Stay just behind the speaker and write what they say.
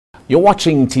You're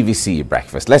watching TVC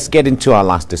Breakfast. Let's get into our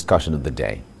last discussion of the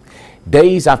day.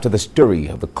 Days after the story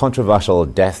of the controversial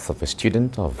death of a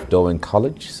student of Dowen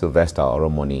College, Sylvester,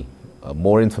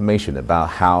 more information about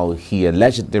how he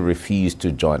allegedly refused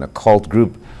to join a cult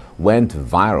group went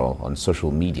viral on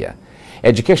social media.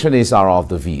 Educationists are of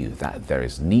the view that there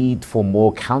is need for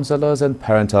more counselors and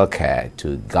parental care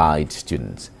to guide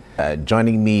students.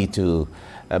 Joining me to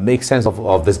make sense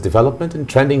of this development and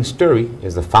trending story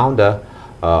is the founder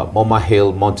Mama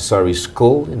Hill Montessori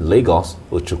School in Lagos,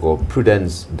 Ochuko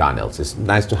Prudence Daniels. It's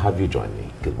nice to have you join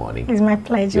me. Good morning. It's my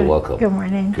pleasure. You're welcome. Good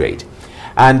morning. Great.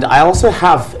 And I also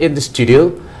have in the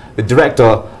studio the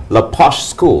director, La Posh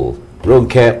School,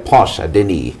 Ronke Posh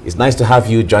Adeni. It's nice to have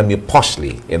you join me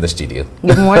poshly in the studio.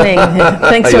 Good morning.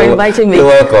 Thanks for inviting me. You're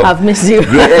welcome. I've missed you.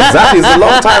 Yeah, exactly. It's a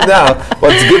long time now,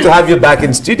 but it's good to have you back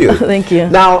in studio. Thank you.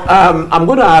 Now, I'm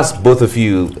going to ask both of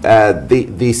you,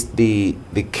 the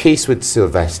case with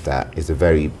Sylvester is a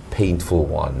very painful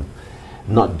one,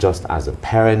 not just as a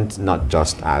parent, not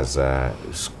just as a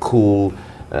school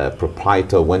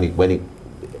proprietor when it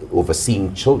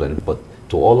overseeing children, but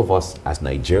to all of us as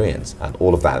Nigerians and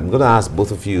all of that. I'm going to ask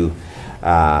both of you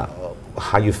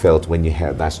how you felt when you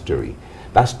heard that story.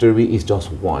 That story is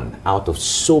just one out of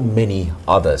so many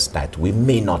others that we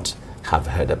may not have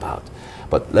heard about.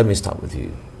 But let me start with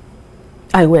you.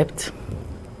 I wept.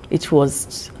 It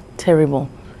was terrible.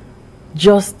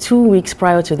 Just 2 weeks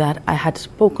prior to that, I had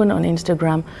spoken on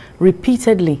Instagram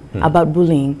repeatedly about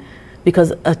bullying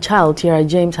because a child, Tiara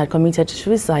James, had committed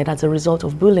suicide as a result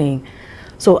of bullying.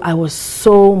 So I was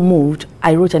so moved.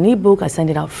 I wrote an ebook, I sent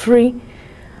it out free,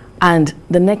 and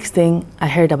the next thing I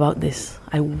heard about this,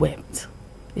 I wept.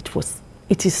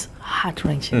 It is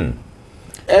heart-wrenching.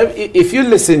 If you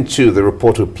listen to the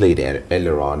report we played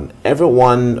earlier on,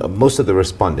 most of the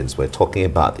respondents were talking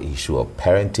about the issue of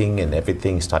parenting and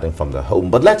everything starting from the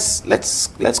home. But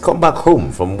let's come back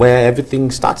home from where everything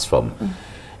starts from.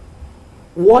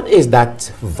 What is that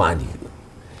value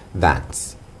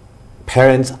that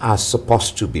parents are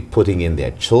supposed to be putting in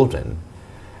their children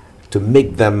to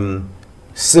make them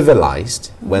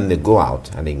civilized when they go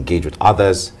out and engage with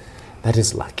others that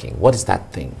is lacking? What is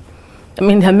that thing? I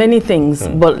mean, there are many things,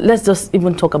 but let's just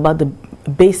even talk about the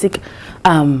basic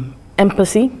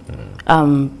empathy,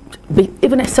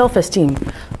 even a self-esteem,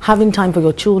 having time for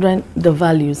your children, the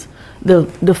values, the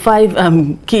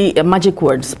 5 key magic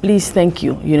words, please, thank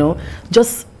you,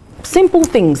 just simple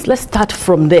things. Let's start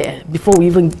from there before we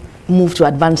even move to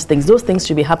advanced things. Those things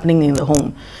should be happening in the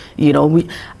home,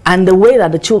 and the way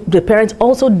that the parents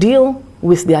also deal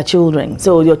with their children.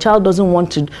 So your child doesn't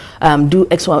want to do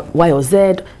X, Y, or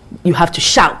Z. You have to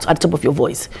shout at the top of your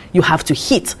voice. You have to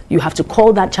hit. You have to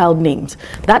call that child names.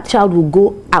 That child will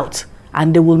go out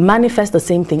and they will manifest the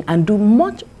same thing and do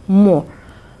much more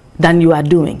than you are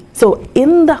doing. So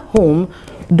in the home,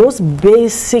 those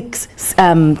basic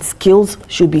skills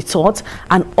should be taught,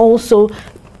 and also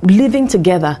living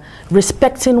together,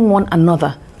 respecting one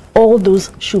another. All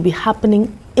those should be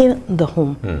happening in the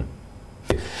home.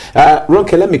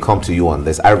 Ronke, let me come to you on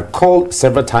this. I recall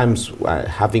several times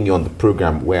having you on the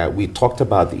program where we talked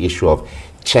about the issue of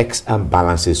checks and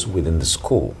balances within the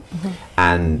school.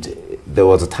 And there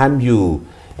was a time you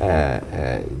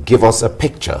give us a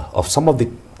picture of some of the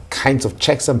kinds of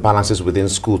checks and balances within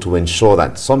school to ensure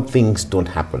that some things don't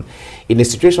happen. In a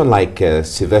situation like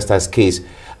Sylvester's case,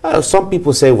 some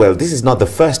people say, well, this is not the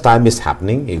first time it's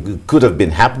happening. It could have been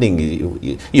happening,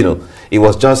 it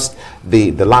was just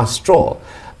the last straw.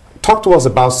 Talk to us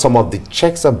about some of the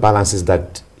checks and balances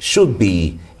that should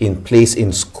be in place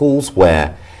in schools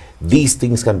where these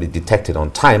things can be detected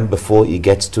on time before it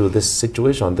gets to this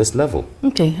situation, this level.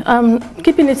 Okay,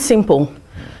 keeping it simple.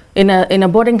 In a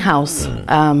boarding house,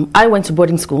 I went to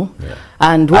boarding school,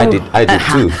 and I did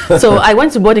too. So I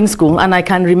went to boarding school, and I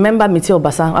can remember Miti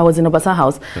Obasa. I was in Obasa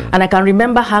house, and I can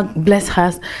remember her, bless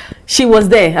her, she was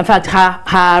there. In fact,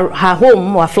 her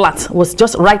home or flat was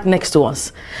just right next to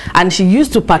us, and she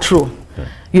used to patrol.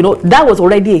 That was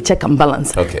already a check and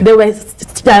balance. Okay. There were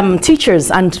teachers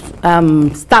and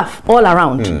staff all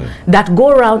around that go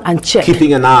around and check.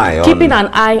 Keeping an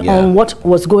eye on what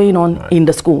was going on in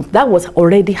the school. That was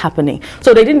already happening.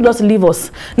 So they didn't just leave us.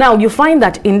 Now, you find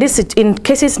that in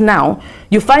cases now,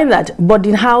 you find that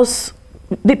boarding house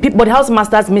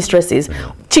masters, mistresses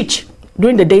teach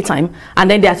during the daytime,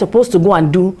 and then they are supposed to go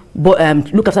and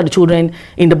look after the children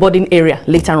in the boarding area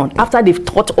later on. After they've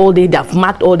taught all day, they've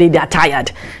marked all day, they are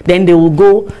tired, then they will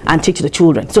go and teach the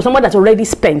children. So someone that's already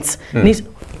spent needs,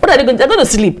 what are they going? They're going to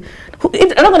sleep. They're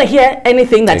not going to hear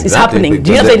anything that is happening.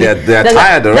 Do you know they're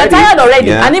tired already. They're tired already.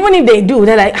 Yeah. And even if they do,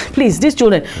 they're like, please, these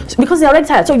children, because they're already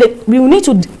tired. So we need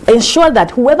to ensure that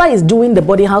whoever is doing the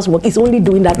boarding house work is only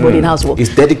doing that boarding house work.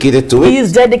 He's dedicated to it. He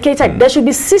is dedicated. There should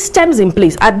be systems in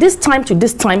place. At this time to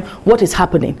this time, what is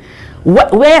happening?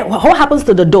 What happens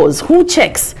to the doors? Who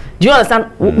checks? Do you understand?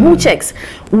 Who checks?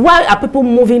 Why are people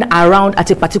moving around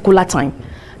at a particular time?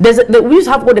 We used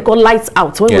to have what they call lights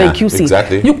out when we were in QC.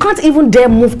 Exactly. You can't even dare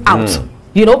move out,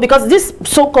 you know, because these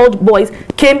so-called boys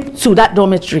came to that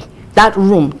dormitory, that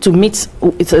room, to meet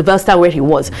Sylvester where he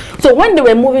was. So when they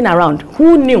were moving around,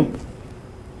 who knew?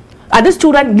 Are these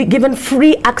children given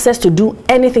free access to do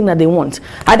anything that they want?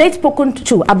 Are they spoken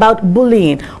to about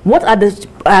bullying? What are the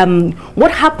what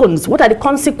happens? What are the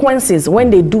consequences when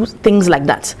they do things like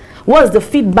that? What is the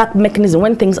feedback mechanism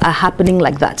when things are happening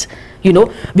like that? You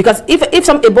know, because if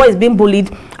a boy is being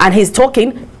bullied and he's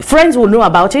talking, friends will know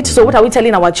about it. So what are we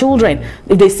telling our children?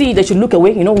 If they see it, they should look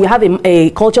away. You know, we have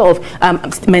a culture of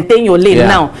maintain your lane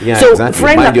now. Yeah, so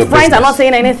exactly. friends are not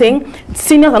saying anything.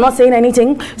 Seniors are not saying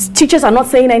anything. Teachers are not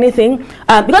saying anything.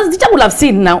 Because the teacher will have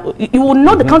seen now. You will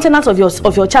know the countenance of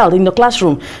your child in the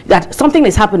classroom that something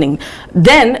is happening.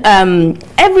 Then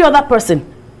every other person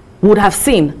would have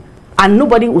seen, and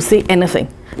nobody will say anything.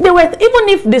 Even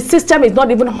if the system is not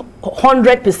even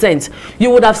 100%, you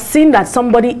would have seen that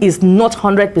somebody is not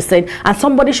 100%, and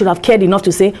somebody should have cared enough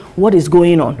to say what is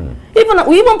going on. Even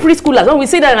preschoolers, when we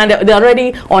see that and they're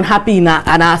already unhappy in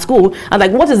our school, and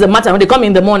like, what is the matter? When they come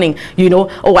in the morning, you know,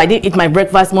 oh, I didn't eat my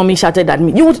breakfast, mommy shouted at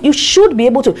me. You should be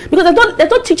able to, because there's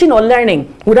not teaching or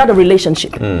learning without a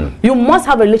relationship. You must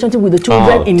have a relationship with the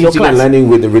children in your class. Teaching and learning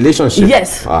with the relationship.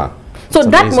 Yes. So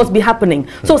that must be happening.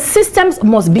 So systems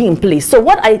must be in place. So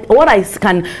what I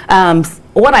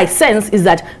sense is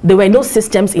that there were no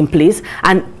systems in place,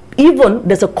 and even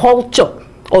there's a culture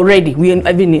already.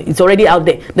 It's already out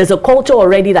there. There's a culture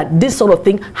already that this sort of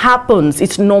thing happens.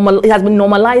 It's normal. It has been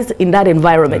normalized in that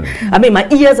environment. I mean, my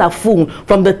ears are full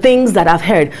from the things that I've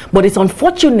heard, but it's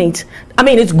unfortunate. I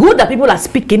mean, it's good that people are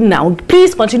speaking now.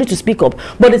 Please continue to speak up.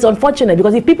 But it's unfortunate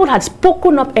because if people had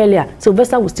spoken up earlier,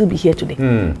 Sylvester would still be here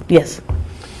today. Yes.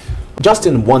 Just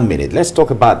in 1 minute, let's talk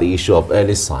about the issue of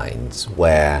early signs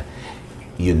where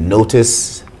you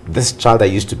notice this child that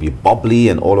used to be bubbly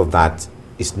and all of that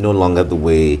is no longer the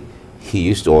way he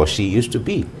used to or she used to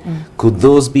be. Could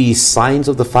those be signs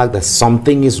of the fact that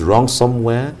something is wrong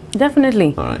somewhere?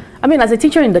 Definitely. All right. I mean, as a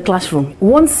teacher in the classroom,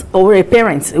 or a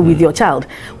parent with your child,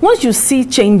 once you see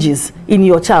changes in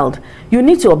your child, you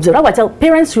need to observe. I tell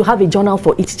parents should have a journal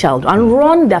for each child and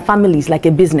run their families like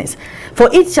a business. For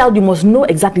each child, you must know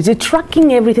exactly. So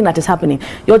tracking everything that is happening.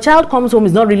 Your child comes home,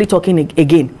 is not really talking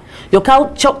again. Your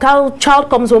child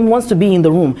comes home, wants to be in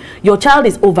the room. Your child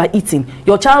is overeating.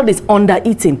 Your child is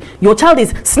undereating. Your child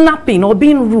is snapping or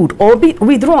being rude or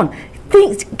withdrawn.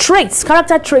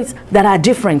 Character traits that are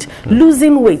different.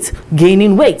 Losing weight,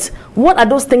 gaining weight. What are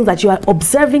those things that you are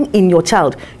observing in your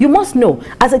child? You must know.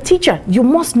 As a teacher, you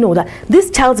must know that this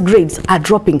child's grades are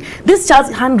dropping. This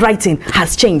child's handwriting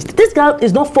has changed. This girl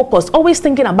is not focused, always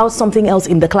thinking about something else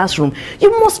in the classroom.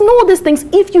 You must know these things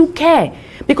if you care.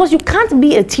 Because you can't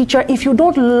be a teacher if you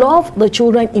don't love the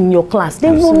children in your class.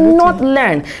 They will not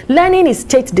learn. Learning is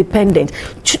state dependent.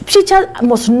 Teachers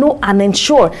must know and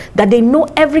ensure that they know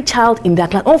every child in their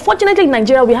class. Unfortunately, in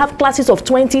Nigeria, we have classes of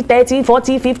 20, 30,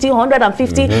 40, 50,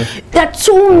 150. There are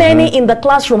too many in the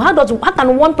classroom. How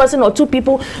can one person or two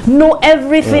people know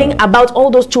everything about all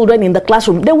those children in the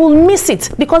classroom? They will miss it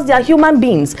because they are human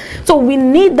beings. So we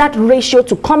need that ratio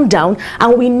to come down,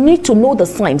 and we need to know the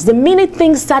signs. The minute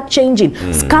things start changing,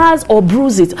 scars or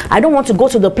bruises, I don't want to go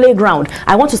to the playground,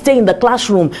 I want to stay in the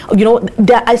classroom, you know,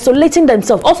 they're isolating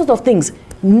themselves, all sorts of things.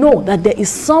 Know that there is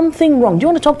something wrong. Do you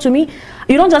want to talk to me?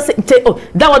 You don't just say, oh,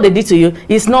 that what they did to you,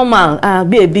 it's normal,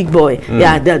 be a big boy.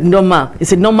 Yeah, that's normal.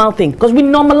 It's a normal thing. Because we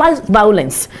normalize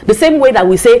violence. The same way that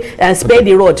we say, spare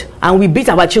the rod, and we beat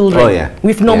our children. Oh, yeah.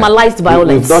 We've normalized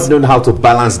violence. We've not known how to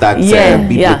balance that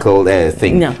biblical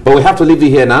thing. Yeah. But we have to leave you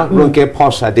here now. Ronke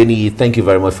Posh Adeni, thank you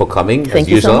very much for coming. Thank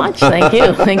you so much. Thank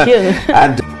you. Thank you.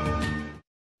 And